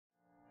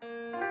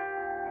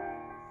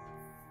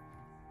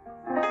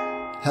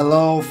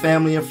Hello,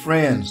 family and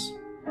friends,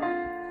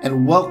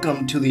 and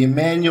welcome to the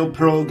Emanuel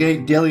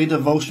Pearlgate Daily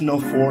Devotional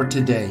for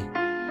today.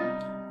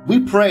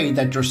 We pray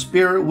that your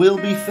spirit will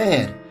be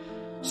fed,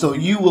 so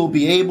you will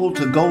be able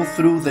to go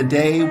through the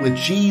day with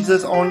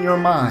Jesus on your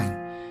mind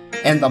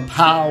and the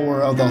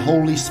power of the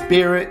Holy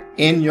Spirit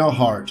in your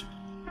heart.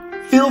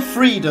 Feel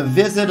free to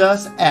visit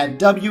us at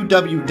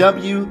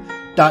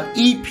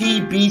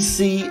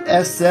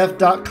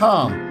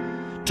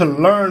www.epbcsf.com to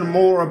learn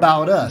more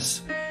about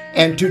us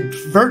and to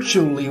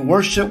virtually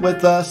worship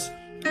with us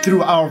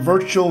through our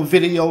virtual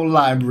video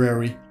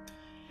library.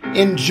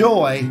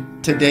 Enjoy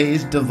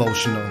today's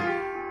devotional.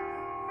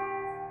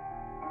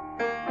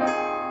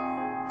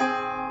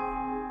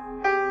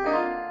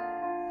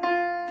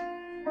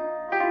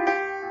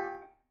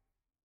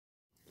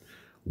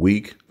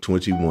 Week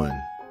 21,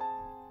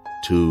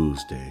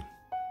 Tuesday.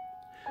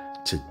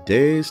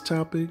 Today's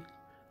topic,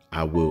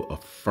 I will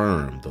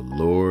affirm the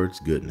Lord's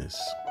goodness.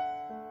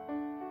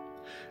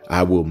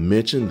 I will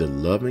mention the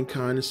loving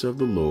kindness of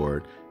the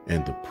Lord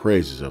and the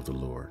praises of the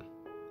Lord,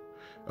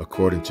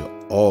 according to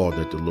all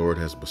that the Lord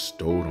has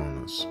bestowed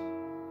on us,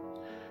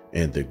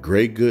 and the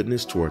great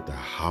goodness toward the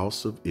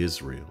house of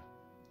Israel,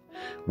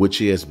 which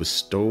he has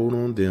bestowed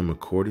on them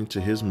according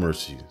to his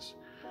mercies,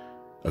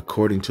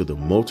 according to the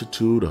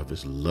multitude of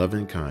his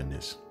loving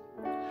kindness.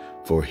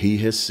 For he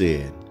has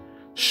said,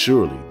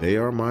 surely they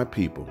are my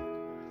people,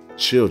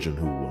 children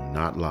who will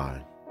not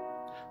lie.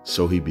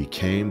 So he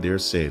became their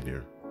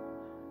Savior.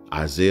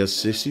 Isaiah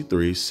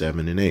 63,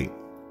 7 and 8.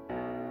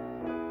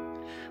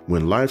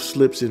 When life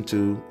slips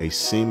into a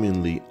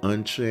seemingly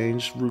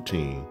unchanged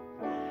routine,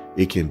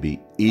 it can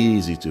be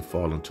easy to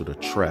fall into the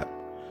trap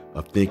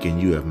of thinking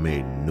you have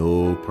made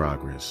no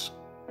progress,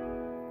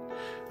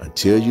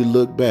 until you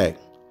look back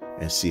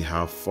and see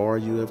how far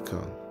you have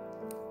come.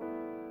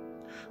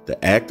 The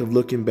act of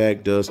looking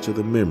back does to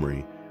the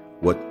memory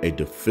what a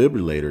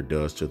defibrillator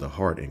does to the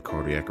heart in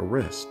cardiac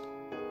arrest.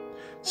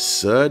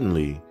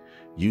 Suddenly,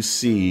 you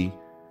see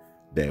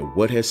that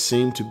what has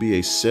seemed to be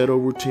a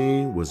settled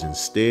routine was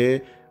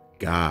instead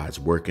God's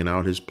working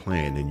out his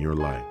plan in your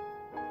life.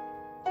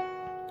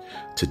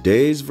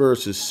 Today's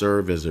verses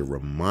serve as a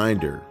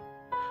reminder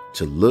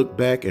to look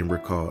back and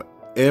recall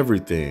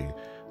everything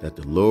that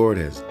the Lord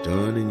has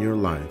done in your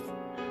life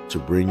to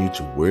bring you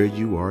to where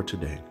you are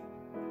today.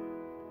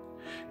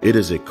 It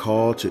is a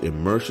call to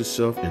immerse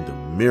yourself in the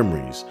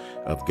memories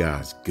of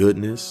God's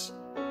goodness,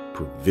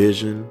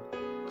 provision,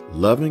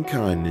 loving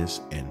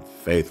kindness, and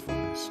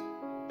faithfulness.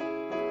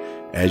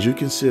 As you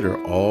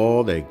consider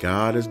all that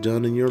God has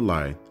done in your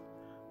life,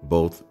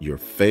 both your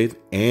faith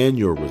and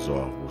your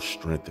resolve will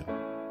strengthen.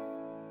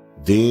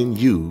 Then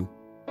you,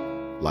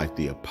 like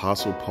the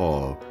Apostle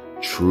Paul,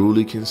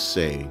 truly can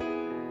say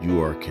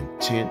you are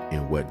content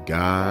in what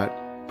God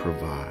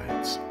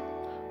provides.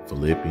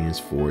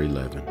 Philippians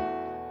 4:11.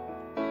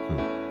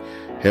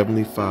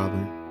 Heavenly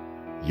Father,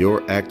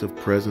 your active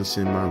presence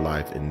in my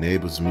life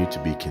enables me to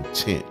be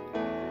content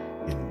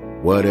in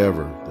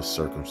whatever the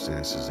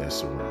circumstances that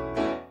surround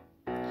me.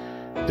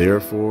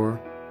 Therefore,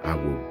 I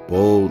will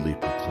boldly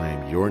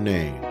proclaim your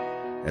name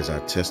as I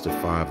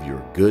testify of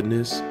your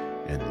goodness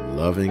and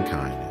loving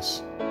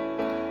kindness.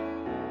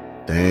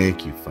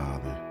 Thank you,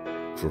 Father,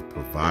 for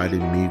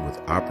providing me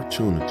with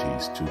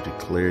opportunities to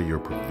declare your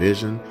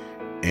provision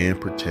and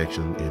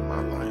protection in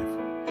my life.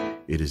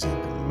 It is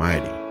in the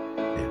mighty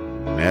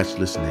and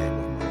matchless name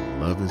of my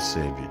loving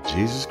Savior,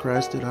 Jesus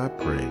Christ, that I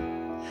pray.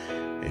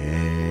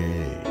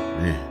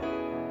 Amen.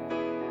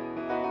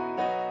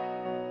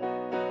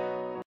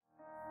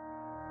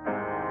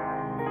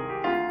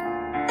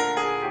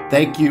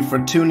 Thank you for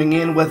tuning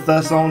in with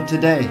us on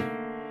today.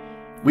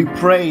 We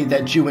pray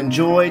that you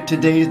enjoyed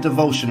today's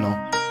devotional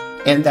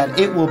and that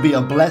it will be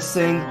a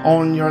blessing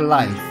on your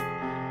life.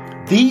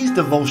 These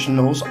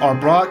devotionals are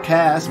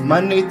broadcast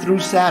Monday through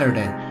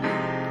Saturday,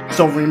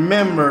 so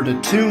remember to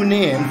tune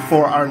in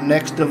for our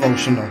next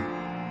devotional.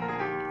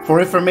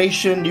 For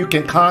information, you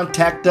can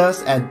contact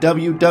us at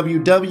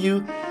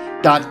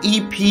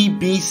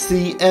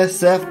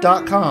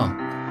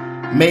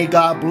www.epbcsf.com. May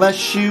God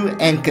bless you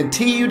and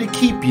continue to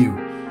keep you.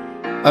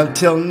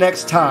 Until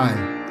next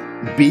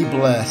time, be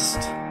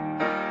blessed.